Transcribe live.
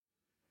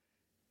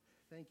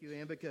Thank you,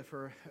 Ambika,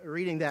 for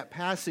reading that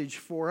passage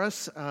for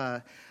us.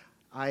 I'm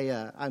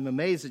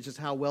amazed at just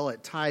how well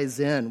it ties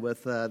in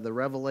with the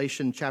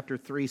Revelation chapter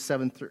 3,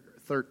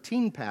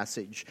 7-13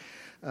 passage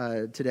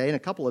today in a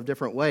couple of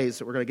different ways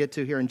that we're going to get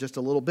to here in just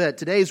a little bit.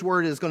 Today's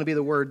word is going to be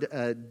the word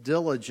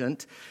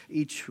diligent.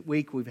 Each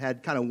week we've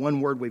had kind of one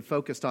word we've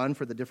focused on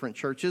for the different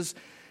churches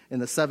in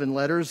the 7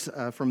 letters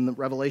from the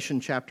Revelation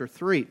chapter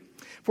 3.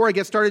 Before I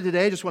get started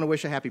today, I just want to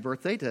wish a happy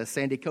birthday to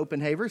Sandy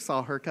Copenhaver.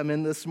 Saw her come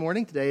in this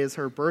morning. Today is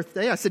her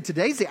birthday. I said,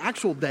 today's the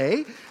actual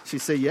day? She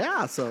said,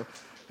 yeah, so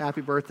happy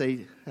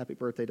birthday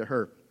to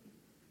her.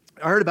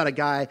 I heard about a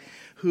guy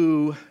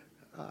who,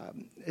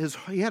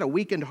 he had a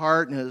weakened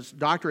heart, and his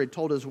doctor had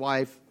told his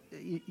wife,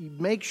 you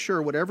make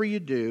sure whatever you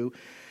do,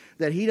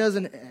 that he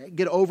doesn't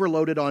get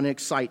overloaded on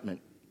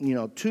excitement. You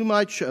know, too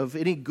much of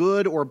any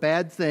good or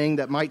bad thing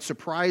that might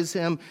surprise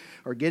him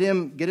or get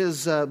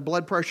his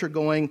blood pressure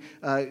going,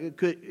 it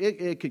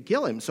could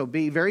kill him. So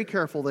be very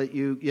careful that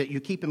you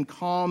keep him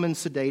calm and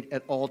sedate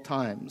at all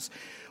times.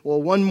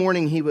 Well, one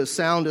morning he was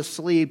sound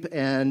asleep,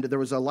 and there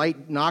was a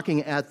light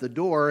knocking at the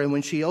door, and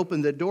when she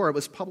opened the door, it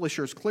was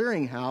Publishers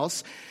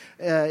Clearinghouse,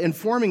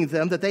 informing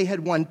them that they had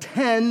won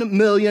 $10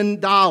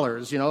 million,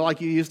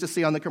 like you used to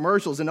see on the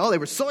commercials. And they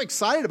were so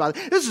excited about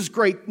it. This is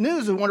great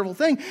news, a wonderful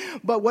thing.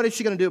 But what is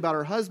she going to do about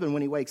her husband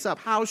when he wakes up?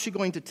 How is she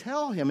going to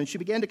tell him? And she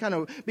began to kind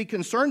of be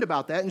concerned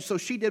about that. And so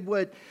she did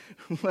what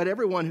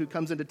everyone who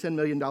comes into $10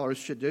 million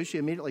should do. She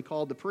immediately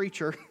called the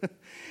preacher.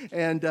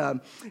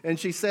 and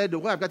she said,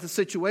 well, I've got this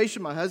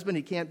situation. My husband,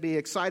 he can't be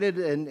excited,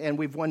 and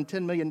we've won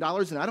 $10 million,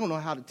 and I don't know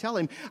how to tell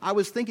him. I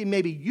was thinking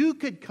maybe you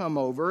could come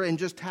over and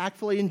just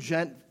tactfully and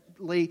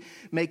gently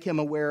make him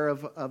aware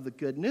of the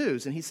good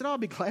news. And he said, I'll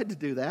be glad to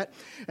do that.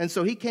 And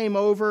so he came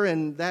over,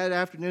 and that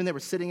afternoon they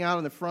were sitting out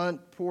on the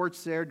front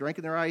porch there,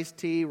 drinking their iced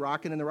tea,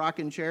 rocking in the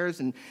rocking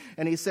chairs. And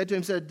he said to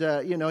him,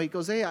 he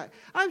goes, hey,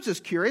 I was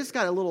just curious,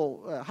 got a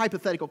little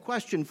hypothetical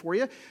question for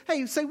you.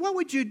 Hey, say, what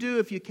would you do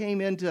if you came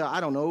into,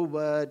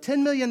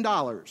 $10 million?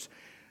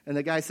 And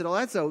the guy said,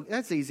 oh,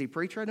 that's easy,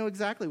 preacher. I know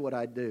exactly what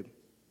I'd do.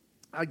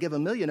 I'd give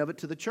 $1 million of it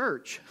to the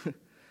church.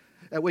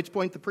 At which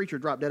point the preacher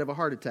dropped dead of a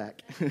heart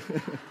attack.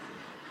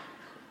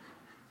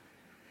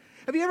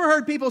 Have you ever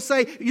heard people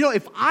say,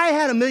 if I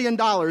had $1 million,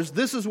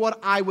 this is what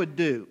I would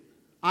do?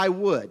 I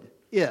would,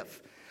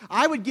 if.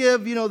 I would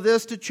give,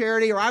 this to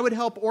charity, or I would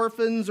help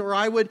orphans, or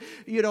I'd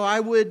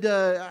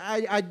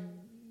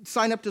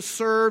sign up to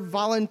serve,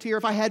 volunteer,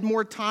 if I had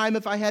more time,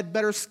 if I had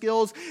better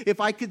skills, if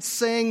I could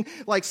sing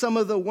like some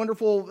of the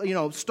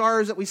wonderful,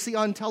 stars that we see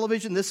on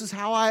television. This is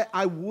how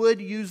I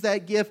would use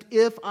that gift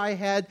if I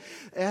had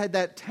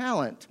that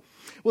talent.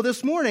 Well,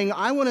 this morning,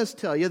 I want to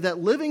tell you that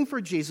living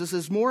for Jesus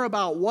is more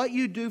about what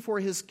you do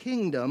for His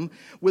kingdom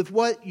with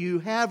what you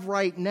have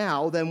right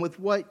now than with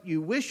what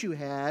you wish you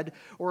had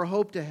or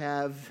hope to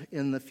have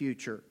in the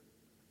future.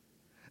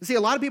 See,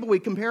 a lot of people, we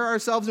compare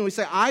ourselves and we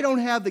say, I don't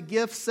have the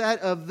gift set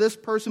of this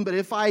person, but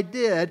if I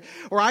did,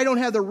 or I don't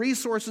have the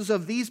resources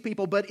of these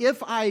people, but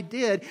if I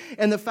did.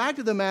 And the fact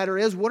of the matter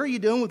is, what are you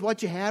doing with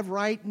what you have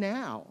right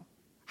now?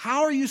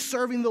 How are you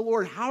serving the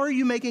Lord? How are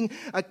you making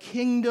a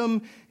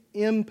kingdom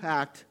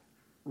impact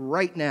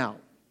right now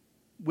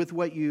with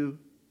what you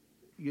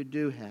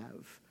do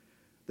have?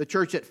 The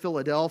church at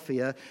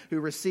Philadelphia, who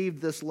received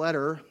this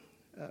letter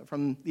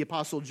from the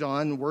Apostle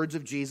John, words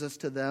of Jesus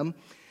to them,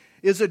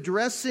 is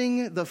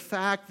addressing the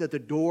fact that the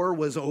door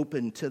was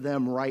open to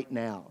them right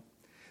now.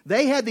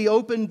 They had the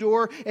open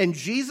door, and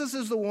Jesus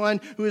is the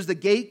one who is the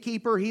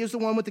gatekeeper. He is the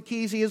one with the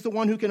keys. He is the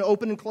one who can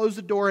open and close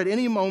the door at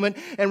any moment.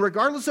 And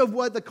regardless of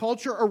what the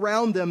culture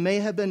around them may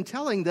have been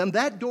telling them,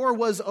 that door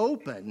was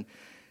open.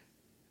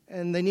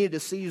 And they needed to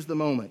seize the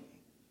moment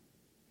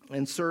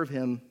and serve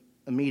Him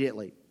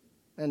immediately.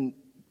 And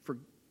for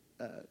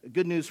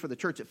good news for the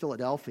church at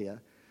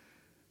Philadelphia,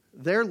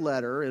 their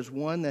letter is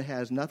one that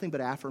has nothing but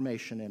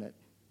affirmation in it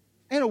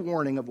and a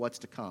warning of what's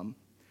to come.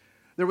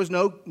 There was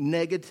no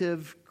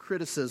negative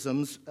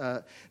criticisms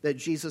that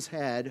Jesus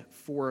had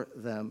for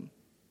them.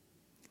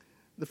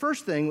 The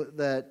first thing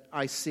that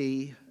I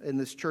see in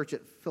this church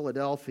at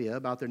Philadelphia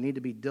about their need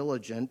to be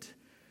diligent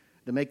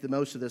to make the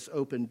most of this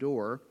open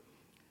door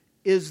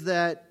is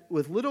that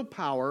with little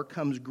power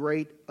comes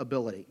great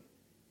ability.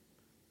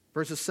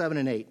 Verses 7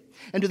 and 8.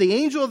 And to the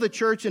angel of the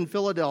church in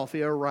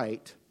Philadelphia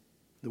write,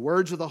 the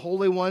words of the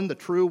Holy One, the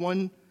true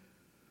One,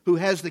 who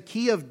has the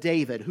key of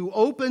David, who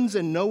opens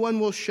and no one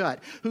will shut,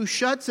 who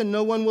shuts and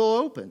no one will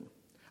open.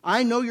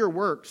 I know your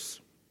works.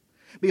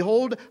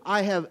 Behold,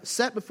 I have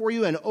set before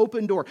you an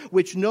open door,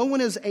 which no one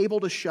is able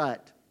to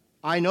shut.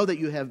 I know that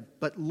you have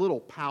but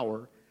little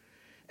power,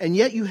 and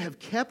yet you have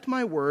kept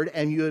my word,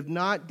 and you have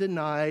not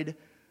denied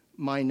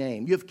my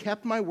name. You have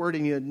kept my word,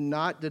 and you have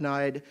not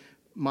denied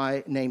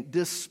my name,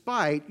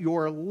 despite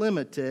your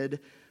limited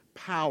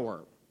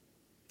power.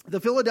 The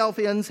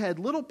Philadelphians had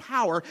little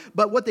power,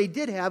 but what they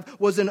did have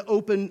was an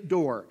open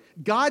door.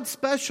 God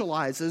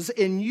specializes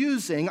in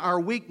using our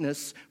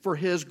weakness for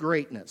His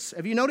greatness.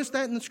 Have you noticed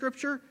that in the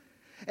Scripture?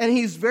 And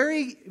he's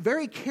very,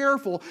 very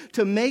careful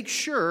to make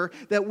sure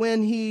that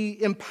when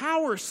he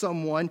empowers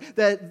someone,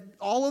 that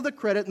all of the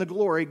credit and the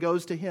glory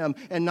goes to him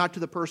and not to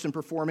the person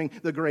performing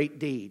the great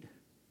deed.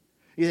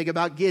 You think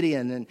about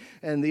Gideon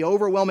and the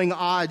overwhelming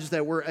odds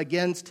that were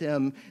against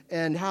him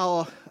and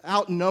how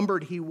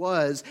outnumbered he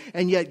was.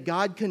 And yet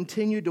God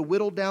continued to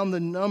whittle down the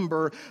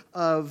number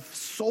of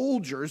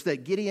soldiers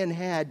that Gideon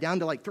had down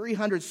to like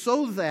 300,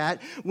 so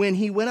that when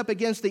he went up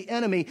against the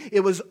enemy,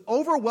 it was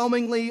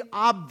overwhelmingly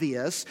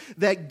obvious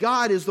that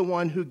God is the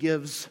one who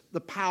gives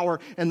the power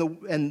and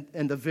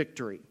the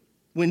victory.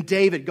 When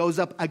David goes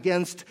up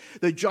against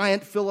the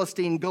giant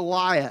Philistine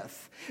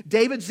Goliath,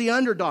 David's the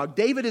underdog.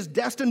 David is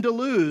destined to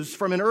lose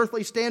from an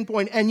earthly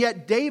standpoint, and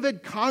yet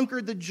David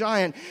conquered the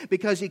giant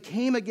because he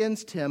came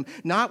against him,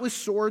 not with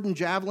sword and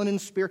javelin and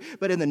spear,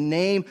 but in the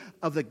name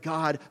of the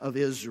God of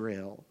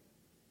Israel.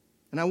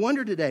 And I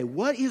wonder today,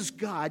 what is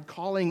God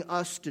calling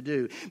us to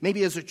do?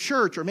 Maybe as a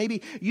church, or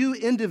maybe you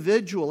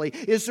individually.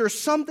 Is there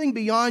something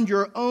beyond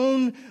your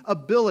own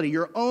ability,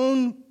 your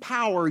own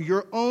power,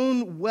 your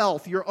own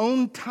wealth, your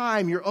own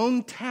time, your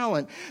own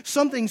talent?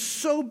 Something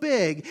so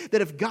big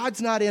that if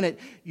God's not in it,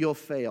 you'll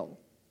fail.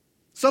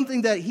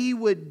 Something that He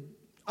would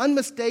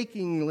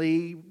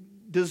unmistakably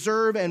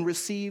deserve and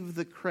receive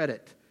the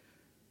credit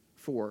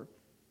for.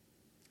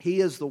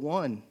 He is the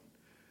one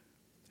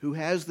who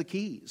has the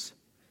keys.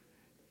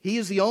 He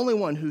is the only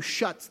one who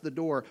shuts the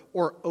door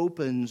or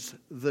opens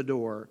the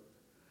door.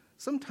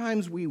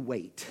 Sometimes we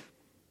wait.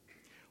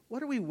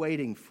 What are we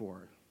waiting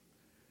for?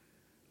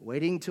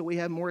 Waiting till we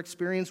have more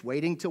experience,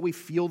 waiting till we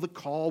feel the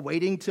call,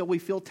 waiting till we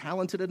feel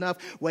talented enough,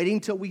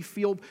 waiting till we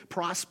feel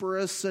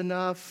prosperous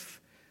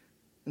enough.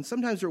 And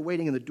sometimes we're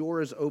waiting and the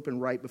door is open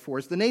right before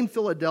us. The name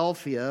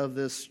Philadelphia of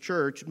this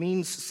church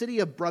means city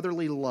of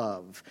brotherly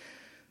love.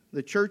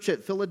 The church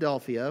at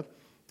Philadelphia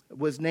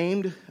was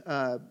named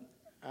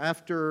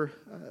after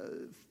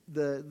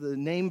the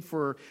name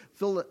for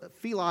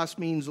Philos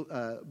means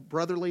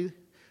brotherly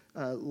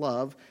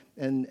love,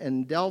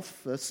 and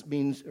Delphus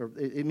means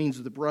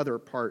the brother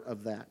part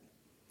of that.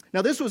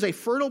 Now, this was a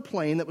fertile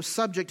plain that was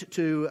subject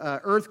to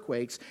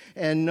earthquakes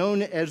and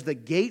known as the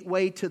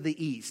gateway to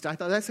the east. I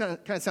thought that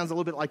kind of sounds a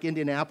little bit like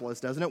Indianapolis,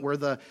 doesn't it? We're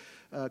the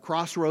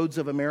crossroads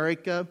of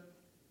America.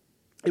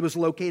 It was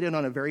located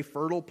on a very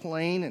fertile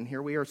plain, and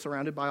here we are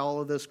surrounded by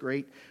all of this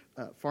great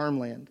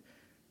farmland.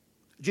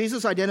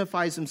 Jesus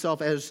identifies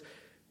himself as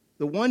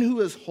the one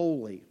who is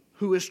holy,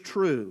 who is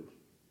true.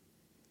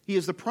 He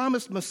is the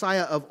promised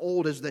Messiah of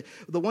old, as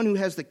the one who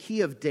has the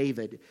key of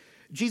David.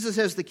 Jesus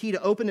has the key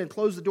to open and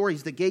close the door.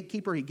 He's the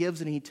gatekeeper. He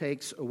gives and he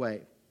takes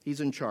away.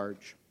 He's in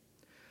charge.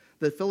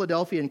 The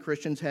Philadelphian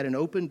Christians had an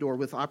open door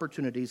with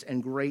opportunities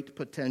and great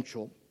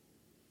potential.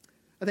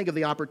 I think of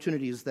the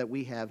opportunities that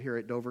we have here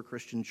at Dover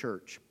Christian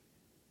Church.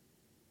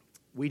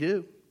 We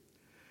do.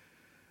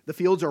 The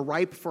fields are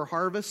ripe for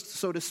harvest,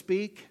 so to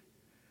speak,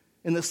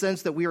 in the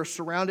sense that we are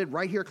surrounded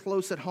right here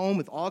close at home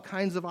with all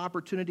kinds of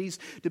opportunities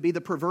to be the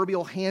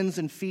proverbial hands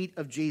and feet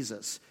of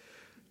Jesus,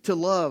 to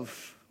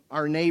love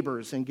our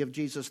neighbors and give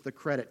Jesus the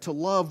credit, to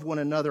love one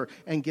another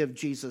and give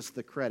Jesus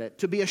the credit,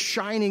 to be a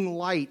shining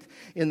light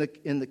in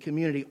the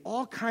community.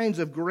 All kinds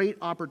of great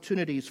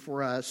opportunities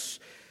for us.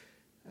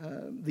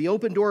 The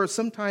open door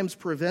sometimes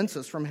prevents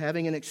us from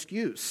having an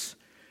excuse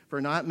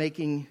for not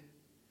making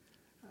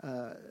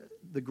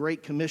the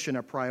Great Commission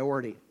a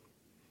priority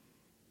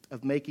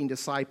of making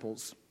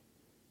disciples,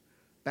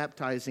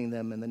 baptizing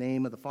them in the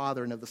name of the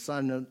Father and of the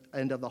Son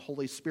and of the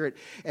Holy Spirit,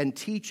 and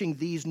teaching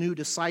these new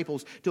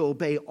disciples to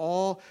obey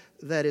all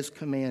that is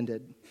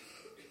commanded.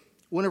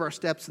 One of our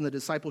steps in the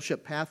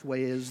discipleship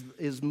pathway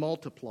is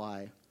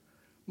multiply.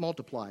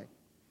 Multiply.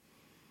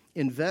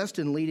 Invest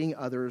in leading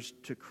others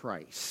to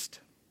Christ.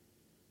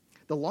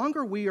 The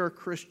longer we are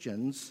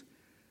Christians,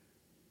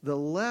 the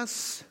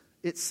less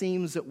it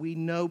seems that we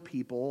know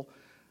people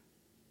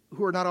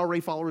who are not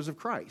already followers of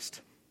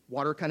Christ.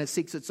 Water kind of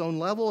seeks its own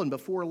level, and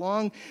before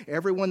long,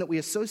 everyone that we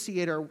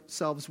associate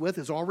ourselves with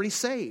is already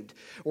saved,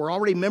 or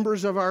already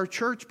members of our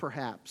church,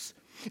 perhaps.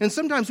 And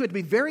sometimes we have to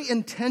be very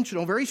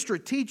intentional, very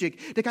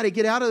strategic to kind of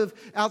get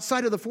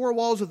outside of the four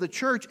walls of the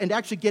church and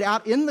actually get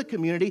out in the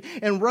community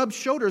and rub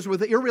shoulders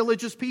with the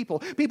irreligious people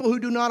who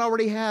do not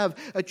already have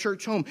a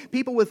church home,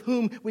 people with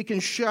whom we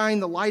can shine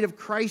the light of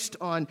Christ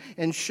on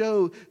and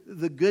show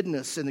the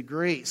goodness and the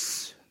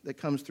grace that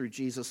comes through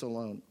Jesus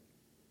alone.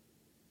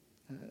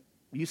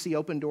 You see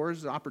open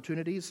doors,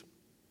 opportunities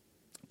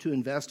to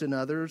invest in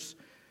others.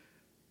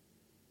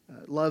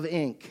 Love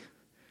Inc.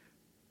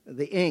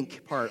 The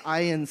Inc. part,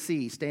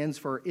 INC, stands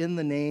for In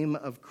the Name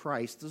of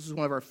Christ. This is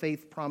one of our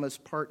Faith Promise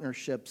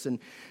partnerships. And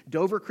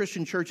Dover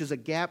Christian Church is a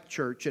gap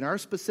church. And our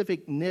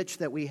specific niche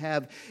that we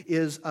have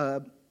is,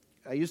 I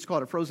used to call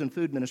it a frozen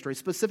food ministry.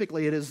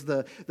 Specifically, it is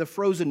the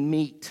frozen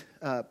meat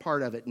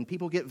part of it. And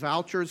people get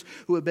vouchers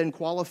who have been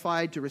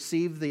qualified to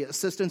receive the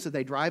assistance, and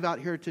they drive out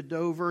here to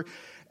Dover.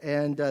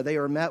 And they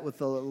are met with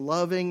the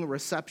loving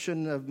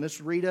reception of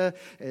Miss Rita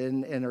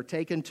and are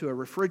taken to a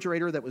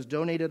refrigerator that was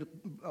donated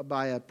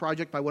by a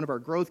project by one of our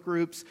growth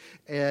groups.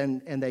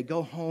 And they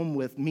go home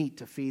with meat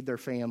to feed their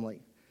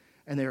family.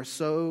 And they are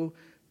so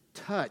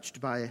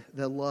touched by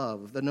the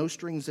love, the no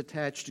strings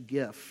attached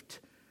gift.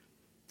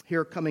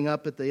 Here coming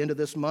up at the end of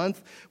this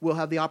month, we'll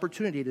have the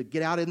opportunity to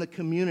get out in the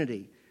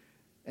community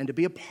and to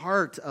be a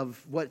part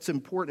of what's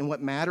important and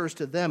what matters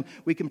to them.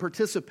 We can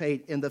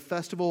participate in the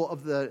festival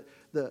of the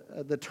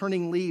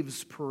Turning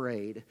Leaves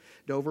Parade.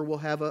 Dover will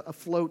have a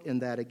float in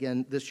that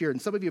again this year. And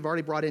some of you have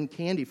already brought in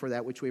candy for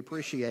that, which we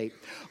appreciate.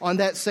 On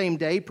that same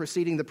day,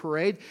 preceding the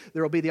parade,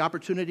 there will be the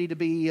opportunity to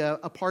be a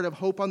part of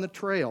Hope on the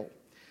Trail,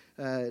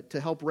 to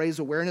help raise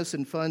awareness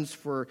and funds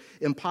for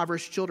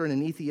impoverished children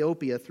in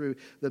Ethiopia through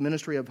the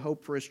Ministry of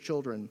Hope for His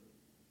Children.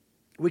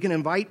 We can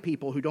invite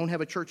people who don't have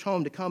a church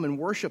home to come and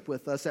worship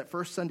with us that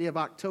first Sunday of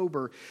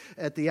October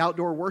at the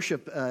outdoor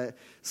worship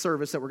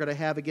service that we're going to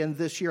have again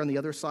this year on the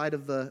other side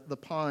of the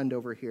pond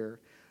over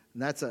here.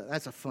 And that's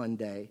a fun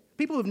day.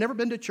 People who've never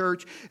been to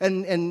church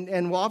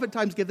and will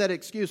oftentimes give that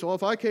excuse, well,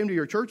 if I came to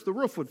your church, the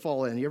roof would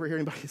fall in. You ever hear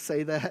anybody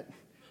say that?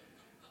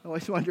 I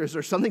always wonder, is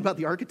there something about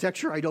the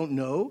architecture I don't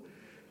know?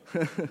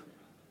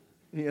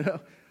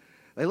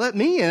 They let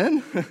me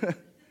in.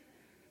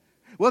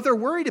 Well, if they're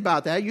worried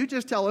about that, you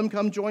just tell them,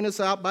 come join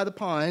us out by the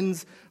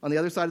ponds on the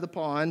other side of the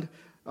pond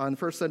on the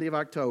first Sunday of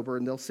October,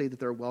 and they'll see that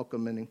they're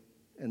welcome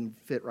and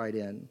fit right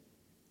in.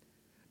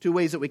 Two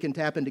ways that we can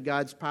tap into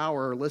God's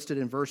power are listed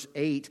in verse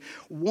 8.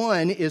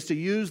 One is to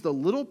use the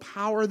little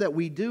power that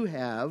we do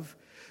have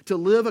to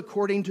live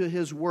according to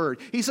His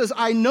word. He says,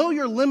 I know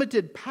your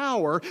limited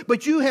power,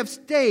 but you have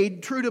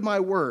stayed true to my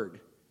word.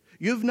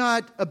 You've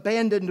not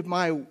abandoned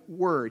my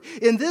word.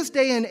 In this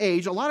day and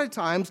age, a lot of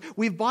times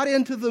we've bought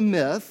into the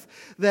myth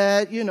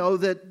that,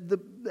 that the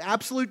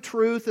absolute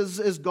truth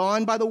is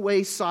gone by the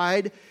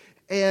wayside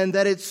and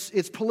that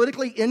it's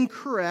politically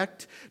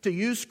incorrect to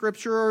use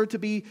Scripture or to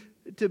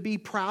be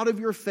proud of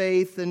your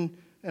faith and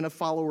a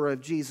follower of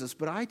Jesus.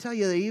 But I tell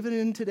you that even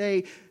in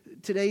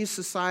today's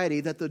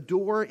society, that the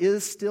door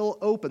is still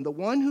open. The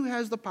one who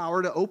has the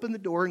power to open the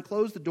door and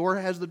close the door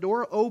has the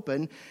door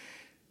open.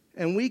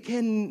 And we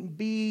can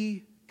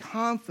be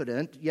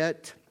confident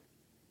yet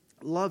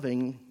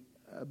loving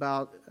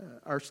about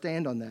our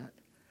stand on that.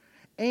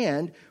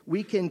 And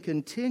we can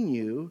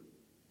continue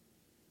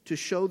to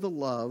show the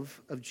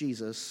love of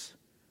Jesus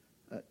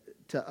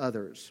to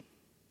others.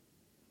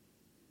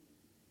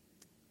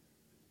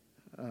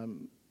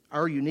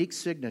 Our unique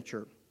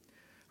signature,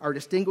 our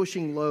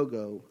distinguishing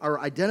logo, our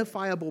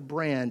identifiable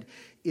brand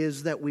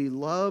is that we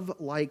love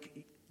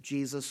like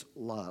Jesus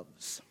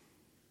loves.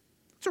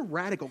 It's a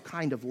radical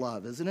kind of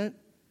love, isn't it?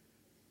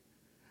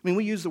 I mean,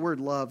 we use the word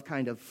love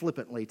kind of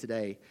flippantly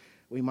today.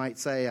 We might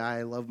say,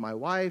 I love my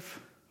wife.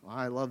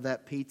 I love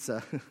that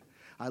pizza.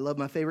 I love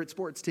my favorite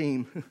sports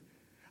team.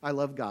 I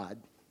love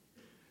God.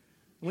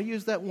 We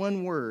use that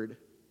one word.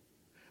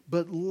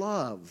 But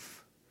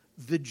love,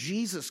 the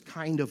Jesus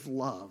kind of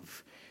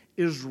love,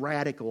 is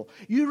radical.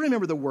 You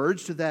remember the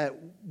words to that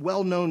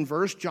well-known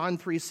verse, John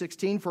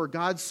 3:16, for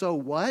God so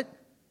what?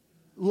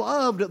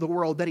 Loved the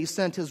world that He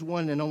sent His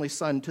one and only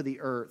Son to the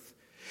earth.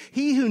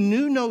 He who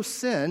knew no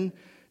sin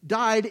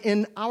died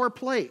in our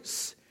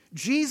place.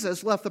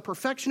 Jesus left the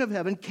perfection of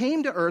heaven,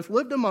 came to earth,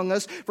 lived among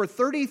us for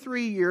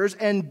 33 years,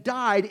 and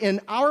died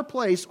in our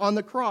place on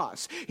the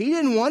cross. He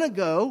didn't want to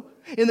go.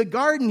 In the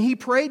garden, He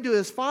prayed to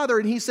His Father,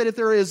 and He said, if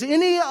there is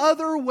any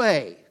other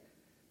way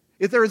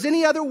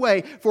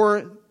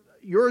for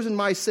yours and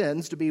my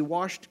sins to be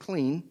washed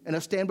clean and to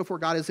stand before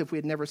God as if we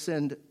had never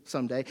sinned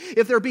someday.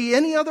 If there be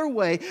any other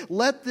way,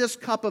 let this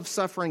cup of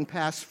suffering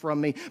pass from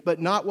me, but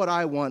not what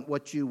I want,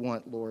 what you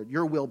want, Lord.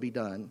 Your will be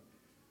done.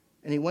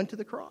 And He went to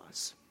the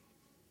cross.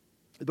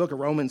 The book of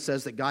Romans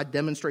says that God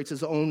demonstrates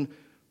His own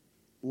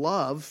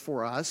love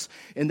for us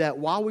in that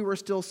while we were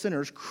still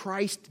sinners,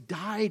 Christ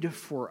died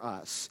for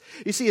us.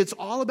 You see, it's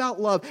all about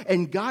love,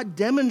 and God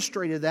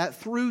demonstrated that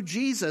through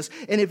Jesus.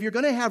 And if you're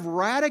going to have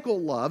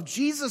radical love,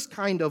 Jesus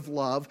kind of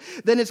love,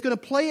 then it's going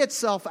to play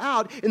itself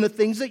out in the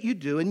things that you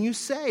do and you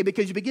say,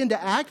 because you begin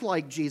to act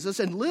like Jesus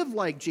and live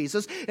like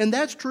Jesus, and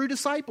that's true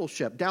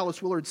discipleship.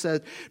 Dallas Willard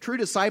said, true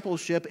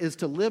discipleship is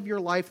to live your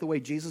life the way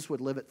Jesus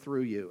would live it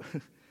through you.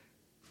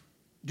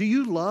 Do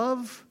you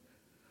love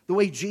the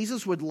way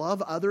Jesus would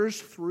love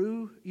others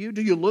through you?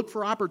 Do you look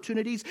for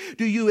opportunities?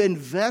 Do you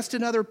invest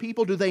in other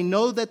people? Do they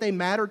know that they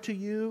matter to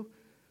you?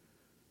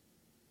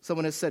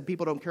 Someone has said,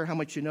 people don't care how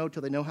much you know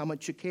till they know how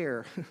much you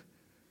care.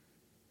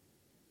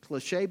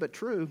 Cliche, but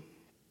true.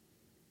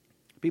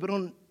 People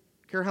don't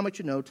care how much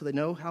you know till they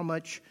know how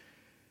much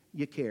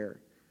you care.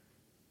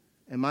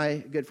 And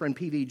my good friend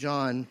P.V.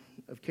 John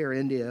of Care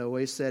India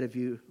always said, if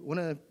you want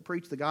to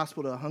preach the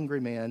gospel to a hungry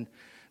man,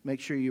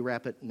 make sure you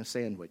wrap it in a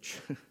sandwich.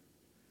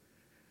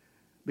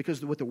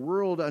 Because what the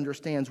world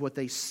understands, what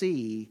they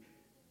see,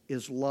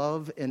 is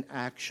love in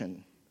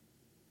action,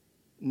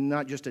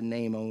 not just a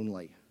name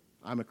only.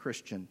 I'm a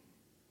Christian.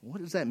 What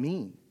does that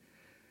mean?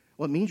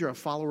 Well, it means you're a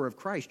follower of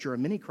Christ. You're a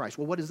mini Christ.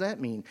 Well, what does that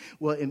mean?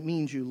 Well, it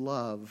means you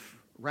love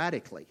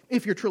radically,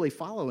 if you're truly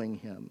following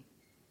Him.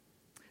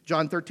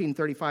 John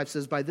 13:35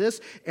 says, "By this,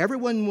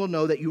 everyone will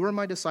know that you are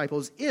my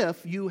disciples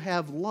if you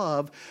have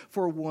love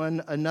for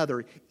one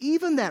another."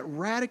 Even that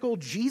radical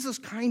Jesus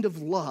kind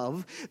of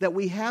love that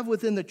we have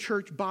within the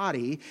church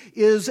body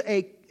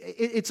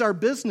it's our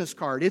business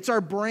card. It's our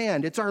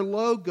brand. It's our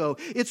logo.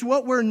 It's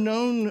what we're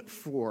known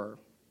for.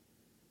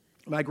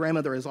 My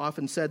grandmother has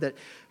often said that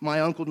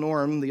my Uncle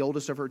Norm, the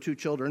oldest of her two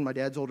children, my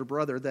dad's older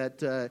brother,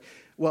 that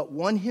what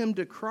won him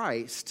to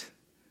Christ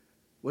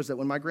was that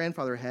when my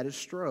grandfather had his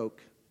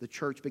stroke, the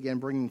church began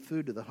bringing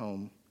food to the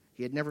home.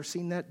 He had never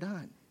seen that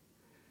done.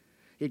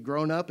 He'd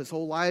grown up his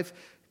whole life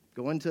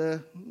going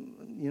to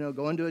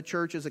a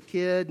church as a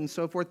kid and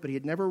so forth, but he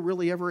had never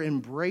really ever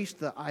embraced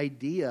the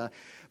idea.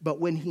 But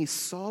when he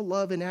saw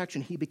love in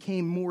action, he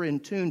became more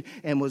in tune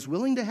and was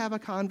willing to have a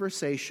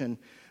conversation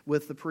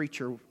with the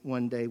preacher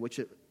one day, which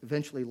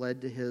eventually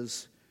led to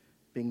his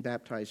being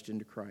baptized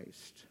into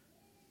Christ.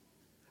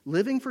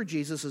 Living for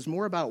Jesus is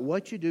more about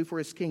what you do for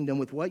his kingdom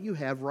with what you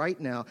have right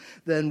now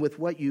than with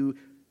what you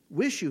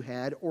wish you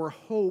had or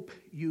hope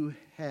you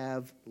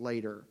have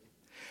later.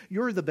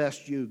 You're the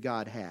best you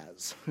God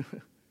has.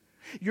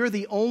 You're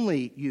the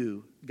only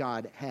you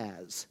God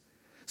has.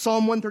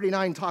 Psalm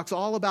 139 talks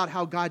all about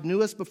how God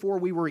knew us before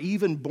we were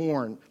even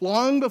born.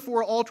 Long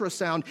before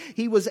ultrasound,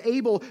 he was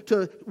able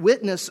to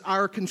witness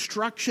our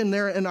construction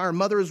there in our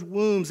mother's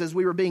wombs as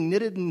we were being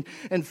knitted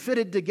and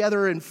fitted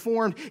together and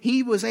formed.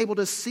 He was able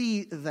to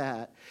see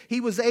that. He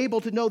was able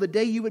to know the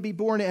day you would be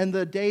born and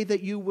the day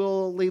that you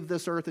will leave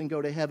this earth and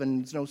go to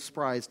heaven. It's no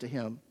surprise to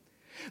him.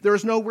 There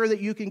is nowhere that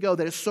you can go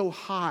that is so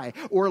high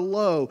or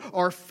low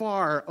or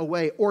far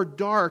away or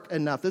dark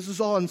enough. This is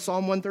all in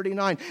Psalm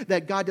 139,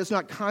 that God does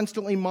not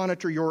constantly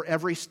monitor your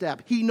every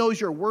step. He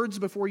knows your words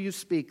before you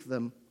speak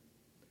them.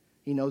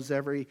 He knows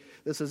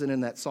this isn't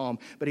in that psalm,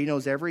 but he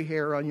knows every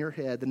hair on your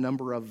head, the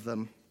number of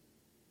them.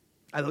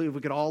 I believe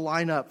we could all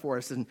line up for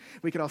us and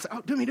we could all say,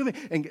 "Oh, do me.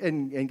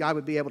 And God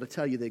would be able to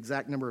tell you the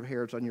exact number of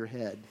hairs on your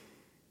head.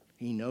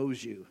 He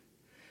knows you.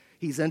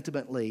 He's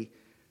intimately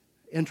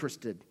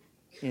interested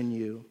in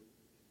you.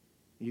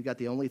 You've got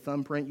the only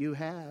thumbprint you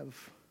have.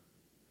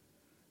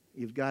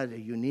 You've got a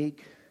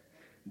unique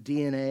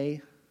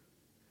DNA.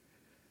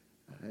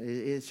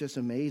 It's just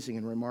amazing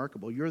and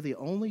remarkable. You're the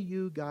only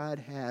you God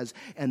has,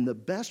 and the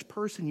best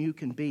person you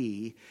can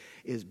be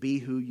is be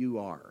who you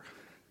are.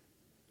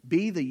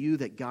 Be the you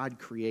that God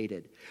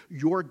created,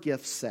 your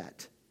gift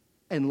set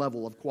and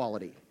level of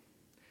quality,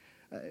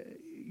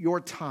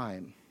 your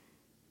time,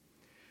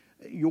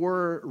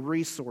 your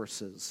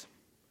resources.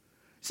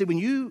 See, when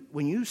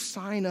you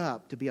sign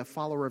up to be a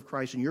follower of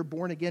Christ and you're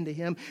born again to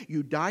him,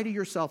 you die to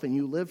yourself and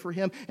you live for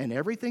him, and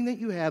everything that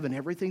you have and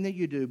everything that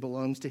you do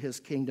belongs to his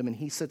kingdom, and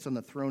he sits on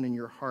the throne in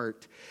your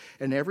heart,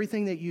 and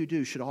everything that you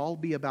do should all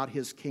be about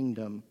his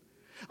kingdom.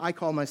 I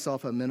call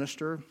myself a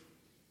minister,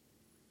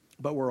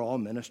 but we're all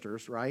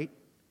ministers, right?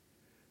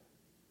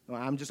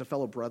 Well, I'm just a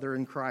fellow brother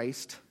in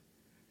Christ.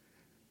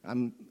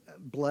 I'm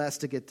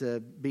blessed to get to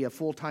be a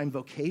full-time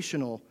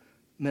vocational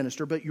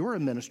minister, but you're a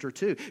minister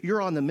too. You're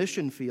on the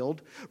mission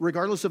field,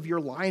 regardless of your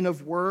line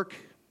of work,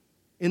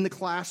 in the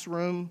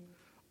classroom,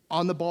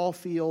 on the ball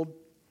field,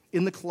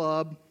 in the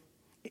club,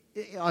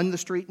 on the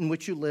street in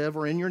which you live,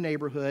 or in your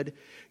neighborhood.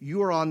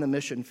 You are on the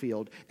mission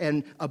field.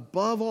 And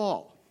above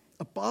all,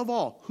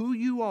 who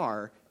you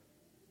are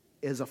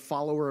is a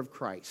follower of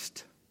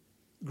Christ.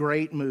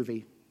 Great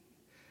movie.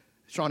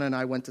 Shauna and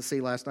I went to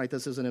see last night.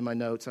 This isn't in my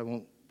notes. I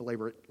won't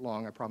belabor it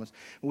long, I promise.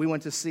 We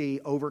went to see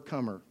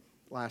Overcomer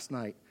last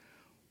night.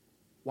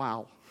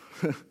 Wow.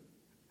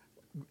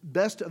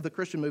 Best of the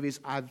Christian movies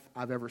I've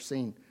ever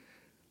seen.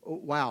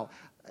 Wow.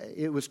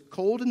 It was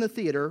cold in the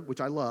theater, which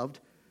I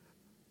loved,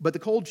 but the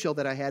cold chill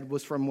that I had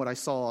was from what I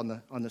saw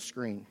on the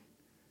screen.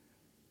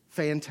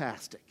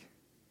 Fantastic.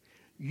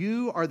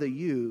 You are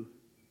the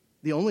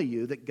only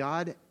you that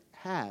God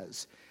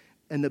has,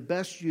 and the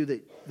best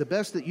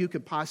that you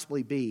could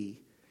possibly be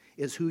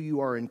is who you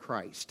are in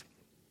Christ.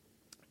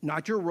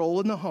 Not your role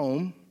in the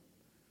home.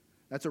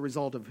 That's a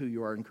result of who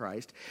you are in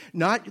Christ.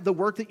 Not the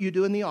work that you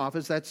do in the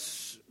office.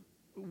 That's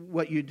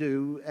what you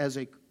do as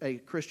a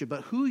Christian.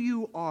 But who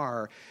you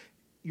are,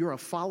 you're a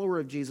follower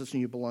of Jesus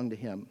and you belong to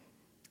him.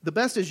 The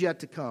best is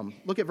yet to come.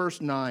 Look at verse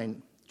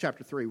 9,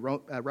 chapter 3,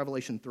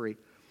 Revelation 3. It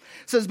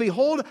says,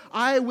 "Behold,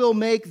 I will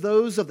make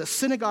those of the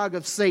synagogue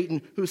of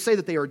Satan who say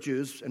that they are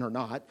Jews and are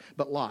not,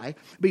 but lie.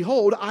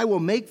 Behold, I will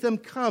make them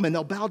come, and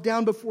they'll bow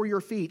down before your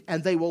feet,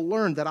 and they will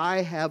learn that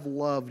I have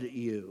loved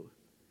you."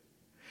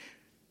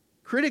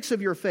 Critics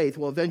of your faith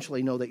will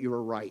eventually know that you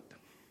are right.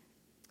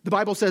 The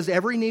Bible says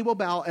every knee will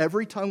bow,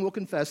 every tongue will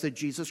confess that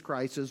Jesus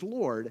Christ is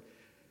Lord.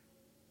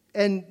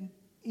 And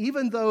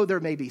even though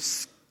there may be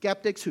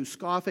skeptics who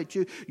scoff at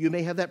you, you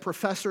may have that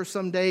professor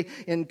someday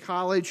in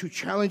college who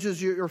challenges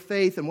your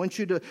faith and wants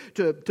you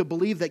to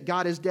believe that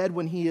God is dead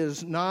when he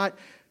is not,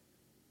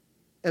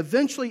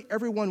 eventually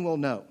everyone will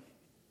know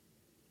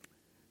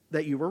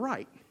that you were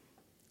right,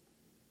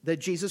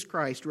 that Jesus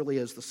Christ really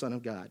is the Son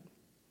of God.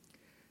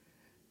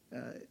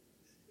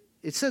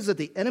 It says that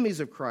the enemies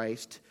of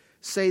Christ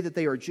say that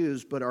they are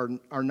Jews but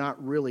are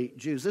not really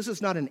Jews. This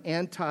is not an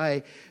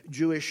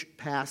anti-Jewish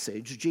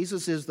passage.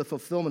 Jesus is the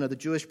fulfillment of the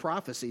Jewish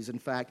prophecies. In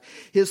fact,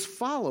 his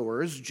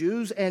followers,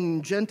 Jews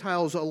and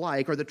Gentiles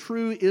alike, are the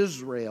true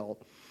Israel.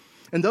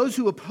 And those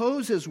who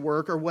oppose his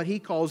work are what he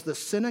calls the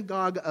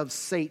synagogue of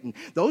Satan.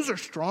 Those are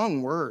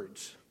strong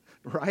words,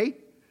 right?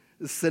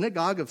 The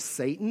synagogue of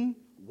Satan?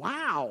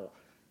 Wow.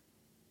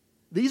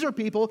 These are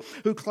people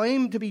who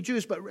claim to be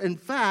Jews, but in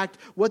fact,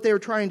 what they are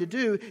trying to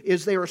do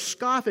is they are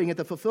scoffing at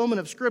the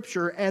fulfillment of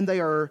Scripture, and they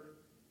are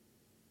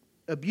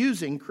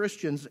abusing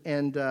Christians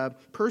and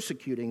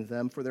persecuting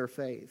them for their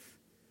faith.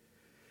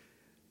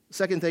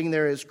 Second thing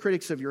there is,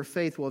 critics of your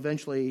faith will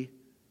eventually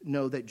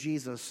know that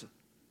Jesus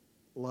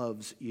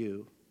loves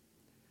you.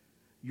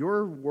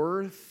 Your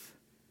worth,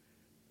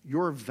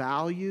 your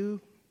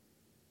value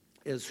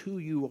is who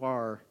you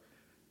are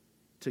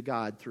to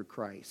God through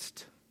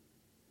Christ.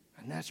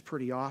 And that's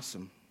pretty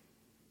awesome.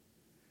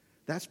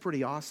 That's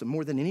pretty awesome.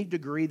 More than any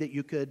degree that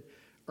you could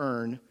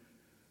earn,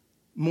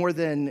 more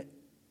than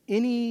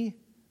any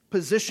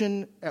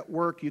position at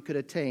work you could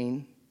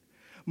attain,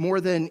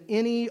 more than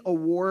any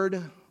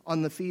award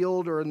on the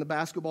field or in the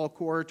basketball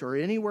court or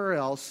anywhere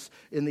else,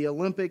 in the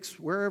Olympics,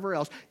 wherever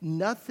else,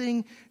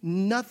 nothing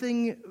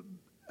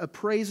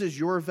appraises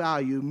your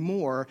value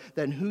more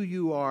than who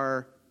you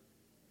are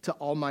to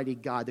Almighty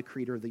God, the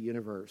creator of the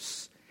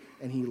universe.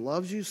 And he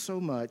loves you so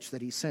much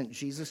that he sent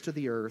Jesus to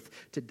the earth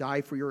to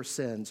die for your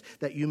sins,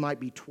 that you might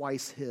be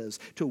twice his,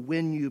 to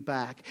win you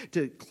back,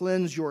 to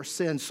cleanse your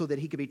sins so that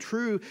he could be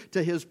true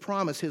to his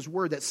promise, his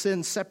word, that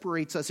sin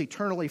separates us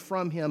eternally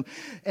from him.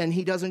 And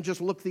he doesn't just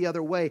look the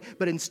other way,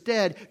 but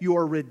instead you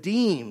are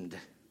redeemed.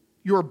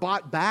 You are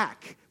bought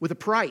back with a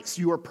price.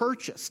 You are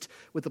purchased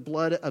with the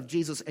blood of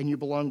Jesus, and you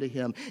belong to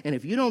him. And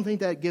if you don't think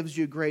that gives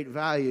you great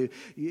value,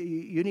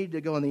 you need to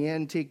go on the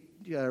Antique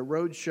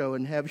Roadshow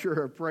and have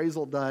your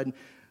appraisal done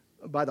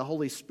by the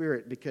Holy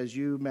Spirit, because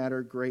you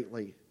matter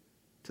greatly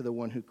to the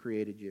one who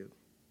created you.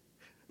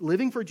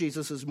 Living for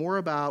Jesus is more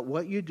about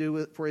what you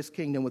do for his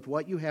kingdom with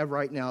what you have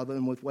right now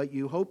than with what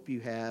you hope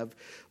you have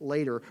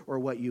later or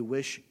what you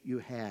wish you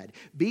had.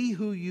 Be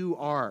who you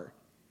are,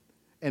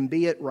 and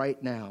be it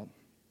right now.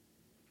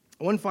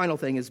 One final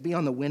thing is be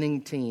on the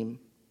winning team.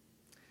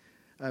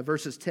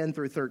 Verses 10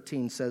 through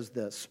 13 says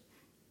this: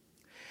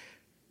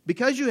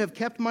 "Because you have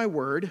kept my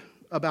word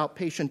about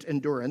patient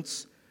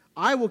endurance,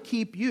 I will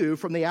keep you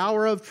from the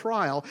hour of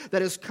trial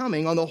that is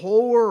coming on the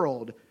whole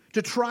world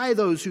to try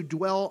those who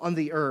dwell on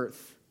the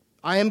earth.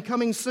 I am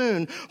coming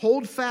soon.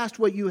 Hold fast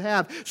what you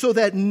have, so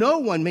that no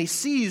one may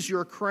seize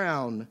your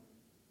crown.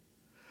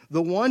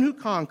 The one who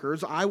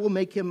conquers, I will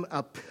make him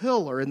a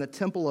pillar in the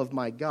temple of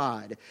my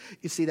God."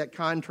 You see that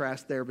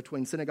contrast there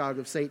between synagogue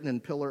of Satan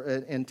and pillar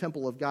and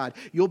temple of God.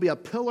 You'll be a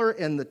pillar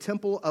in the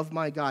temple of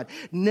my God.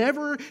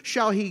 "Never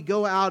shall he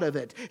go out of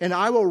it. And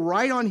I will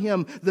write on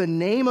him the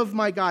name of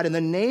my God and the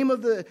name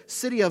of the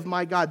city of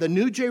my God, the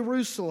new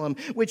Jerusalem,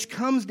 which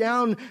comes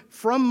down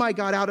from my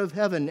God out of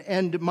heaven,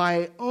 and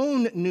my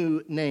own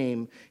new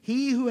name.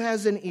 He who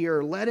has an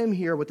ear, let him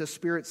hear what the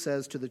Spirit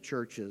says to the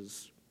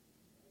churches."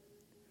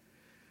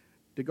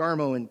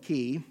 DeGarmo and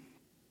Key.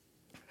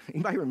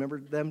 Anybody remember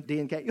them, D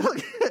and K?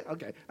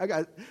 Okay, I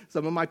got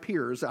some of my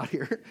peers out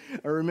here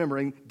are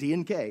remembering D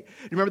and K.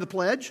 You remember the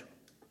pledge?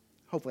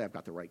 Hopefully I've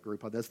got the right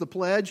group on this. The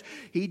pledge: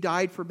 he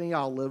died for me,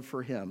 I'll live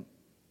for him.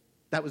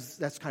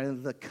 That's kind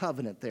of the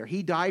covenant there.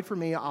 He died for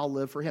me, I'll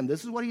live for him.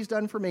 This is what he's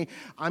done for me,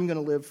 I'm going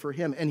to live for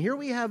him. And here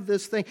we have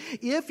this thing.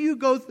 If you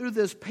go through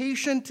this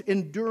patient,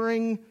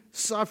 enduring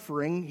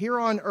suffering here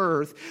on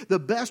earth, the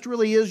best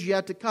really is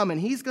yet to come, and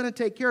he's going to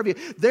take care of you.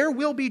 There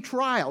will be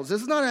trials.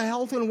 This is not a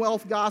health and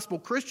wealth gospel.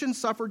 Christians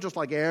suffer just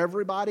like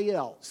everybody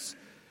else.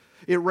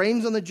 It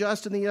rains on the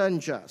just and the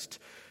unjust.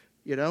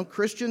 You know,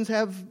 Christians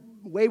have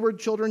wayward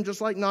children just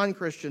like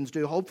non-Christians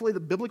do. Hopefully the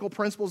biblical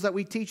principles that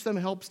we teach them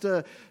helps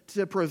to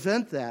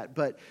prevent that.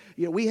 But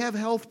we have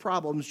health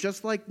problems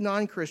just like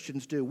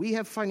non-Christians do. We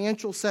have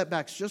financial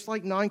setbacks just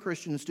like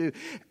non-Christians do.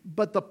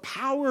 But the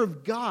power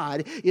of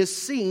God is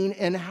seen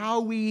in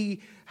how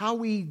we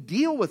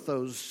deal with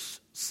those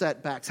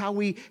setbacks, how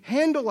we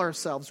handle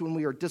ourselves when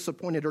we are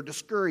disappointed or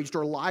discouraged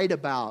or lied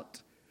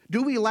about.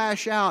 Do we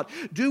lash out?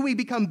 Do we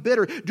become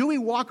bitter? Do we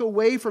walk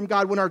away from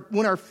God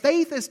when our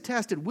faith is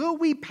tested? Will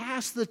we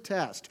pass the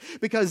test?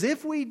 Because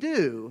if we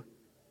do,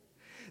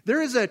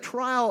 there is a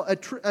trial,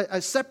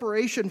 a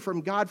separation from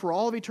God for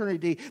all of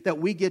eternity that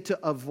we get to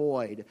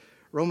avoid.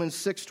 Romans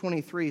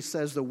 6:23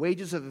 says the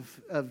wages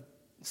of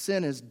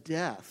sin is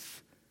death.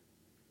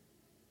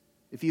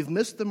 If you've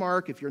missed the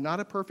mark, if you're not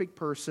a perfect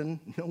person,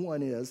 no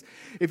one is.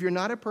 If you're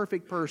not a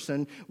perfect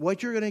person,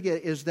 what you're going to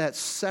get is that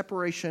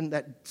separation,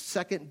 that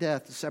second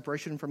death, the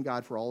separation from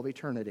God for all of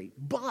eternity.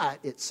 But,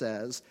 it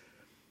says,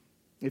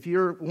 if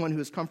you're one who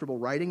is comfortable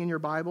writing in your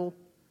Bible,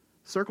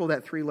 circle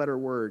that three-letter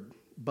word,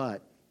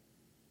 but.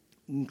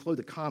 Include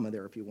the comma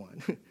there if you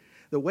want.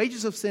 The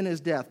wages of sin is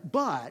death,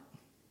 but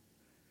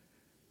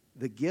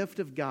the gift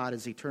of God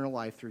is eternal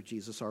life through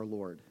Jesus our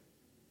Lord.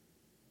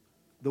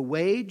 The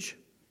wage,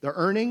 the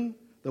earning,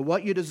 the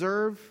what you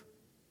deserve,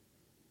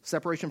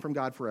 separation from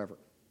God forever.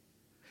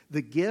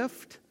 The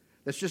gift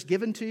that's just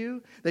given to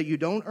you that you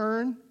don't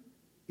earn,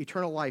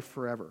 eternal life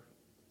forever.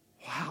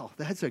 Wow,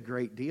 that's a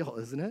great deal,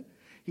 isn't it?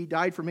 He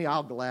died for me,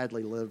 I'll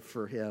gladly live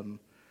for him.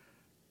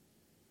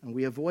 And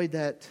we avoid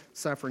that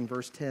suffering,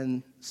 verse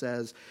 10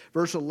 says.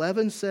 Verse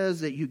 11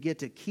 says that you get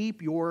to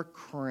keep your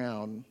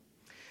crown.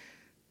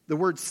 The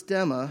word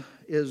stemma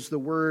is the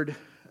word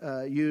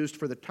used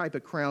for the type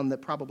of crown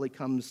that probably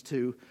comes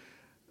to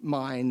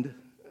mind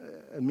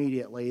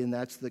immediately, and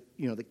that's the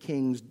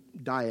king's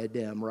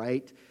diadem,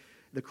 right?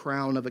 The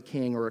crown of a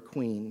king or a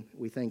queen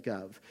we think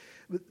of.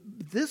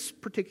 This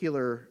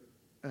particular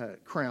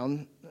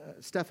crown,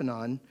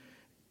 Stephanon,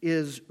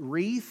 is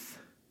wreath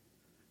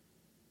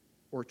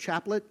or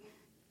chaplet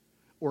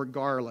or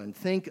garland.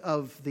 Think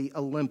of the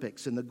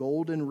Olympics and the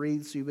golden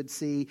wreaths you would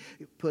see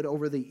put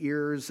over the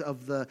ears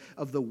of the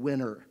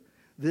winner.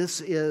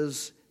 This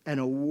is an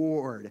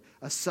award,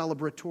 a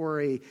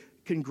celebratory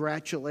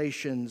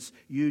congratulations,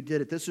 you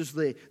did it. This is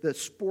the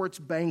sports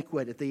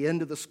banquet at the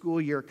end of the school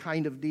year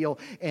kind of deal,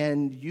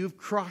 and you've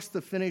crossed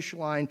the finish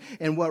line.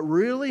 And what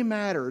really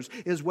matters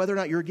is whether or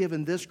not you're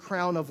given this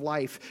crown of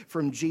life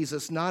from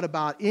Jesus, not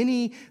about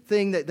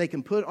anything that they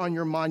can put on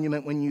your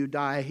monument when you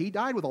die. He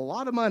died with a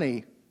lot of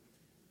money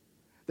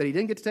that he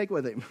didn't get to take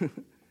with him.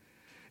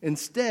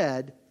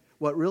 Instead,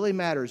 what really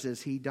matters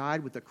is he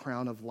died with the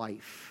crown of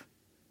life.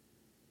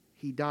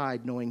 He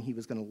died knowing he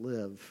was going to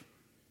live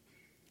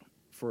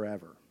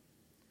forever.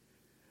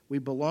 We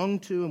belong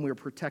to and we're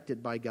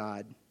protected by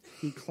God.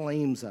 He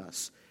claims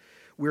us.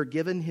 We're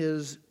given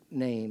his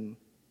name.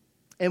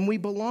 And we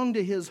belong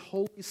to his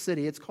holy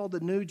city. It's called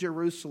the New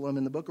Jerusalem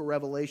in the book of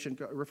Revelation.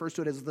 It refers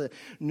to it as the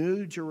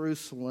New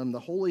Jerusalem, the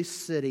holy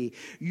city.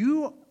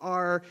 You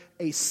are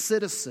a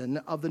citizen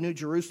of the New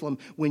Jerusalem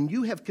when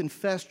you have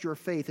confessed your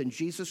faith in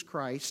Jesus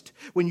Christ,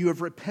 when you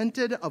have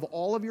repented of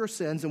all of your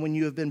sins, and when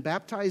you have been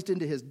baptized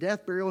into his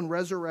death, burial, and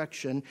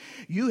resurrection.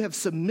 You have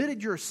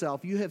submitted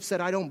yourself. You have said,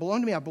 I don't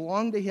belong to me, I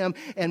belong to him,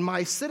 and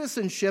my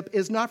citizenship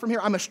is not from here.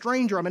 I'm a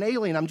stranger, I'm an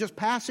alien, I'm just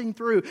passing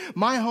through.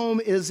 My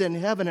home is in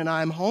heaven, and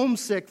I'm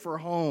homesick for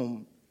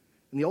home.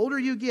 And the older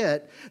you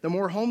get, the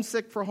more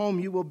homesick for home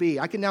you will be.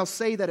 I can now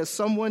say that as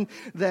someone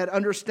that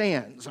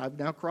understands. I've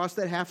now crossed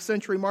that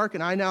half-century mark,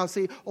 and I now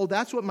see, oh,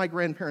 that's what my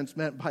grandparents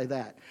meant by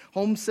that.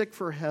 Homesick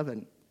for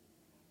heaven.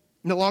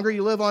 And the longer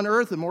you live on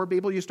earth, the more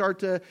people you start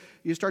to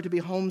be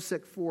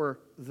homesick for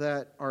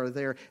that are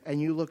there, and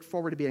you look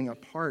forward to being a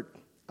part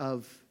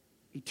of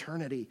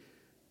eternity.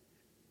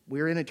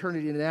 We're in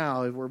eternity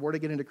now. If we're born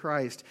again into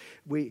Christ,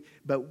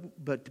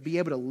 but to be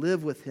able to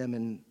live with him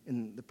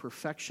in the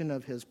perfection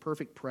of his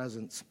perfect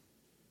presence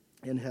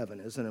in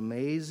heaven is an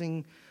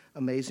amazing,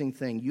 amazing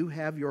thing. You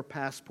have your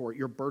passport,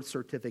 your birth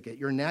certificate,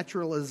 your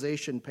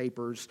naturalization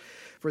papers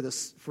for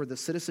the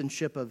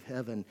citizenship of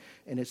heaven,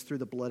 and it's through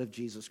the blood of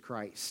Jesus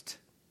Christ.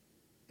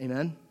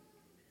 Amen?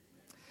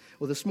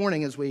 Well, this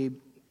morning as we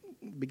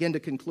begin to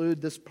conclude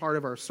this part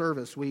of our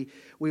service, we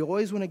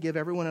always want to give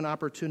everyone an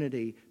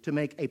opportunity to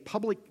make a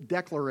public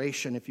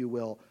declaration, if you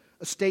will,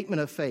 a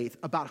statement of faith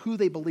about who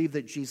they believe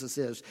that Jesus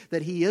is,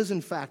 that he is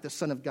in fact the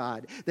Son of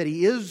God, that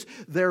he is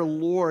their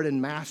Lord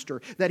and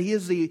Master, that he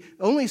is the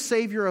only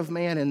Savior of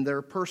man and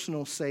their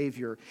personal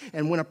Savior.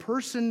 And when a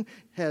person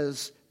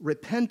has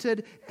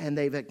repented and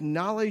they've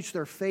acknowledged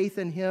their faith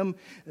in him,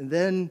 and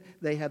then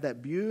they have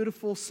that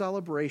beautiful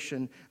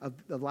celebration of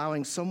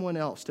allowing someone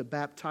else to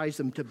baptize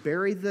them, to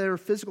bury their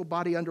physical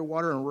body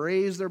underwater and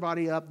raise their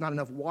body up. Not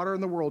enough water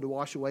in the world to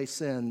wash away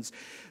sins.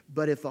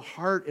 But if the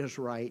heart is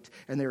right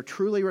and they're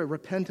truly a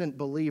repentant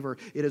believer,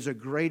 it is a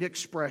great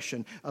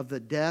expression of the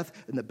death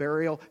and the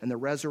burial and the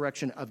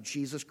resurrection of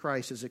Jesus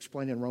Christ, as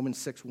explained in Romans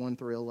 6, 1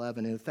 through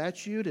 11. And if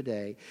that's you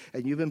today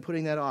and you've been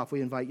putting that off,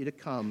 we invite you to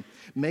come.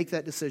 Make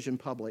that decision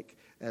public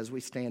as we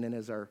stand and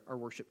as our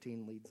worship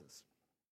team leads us.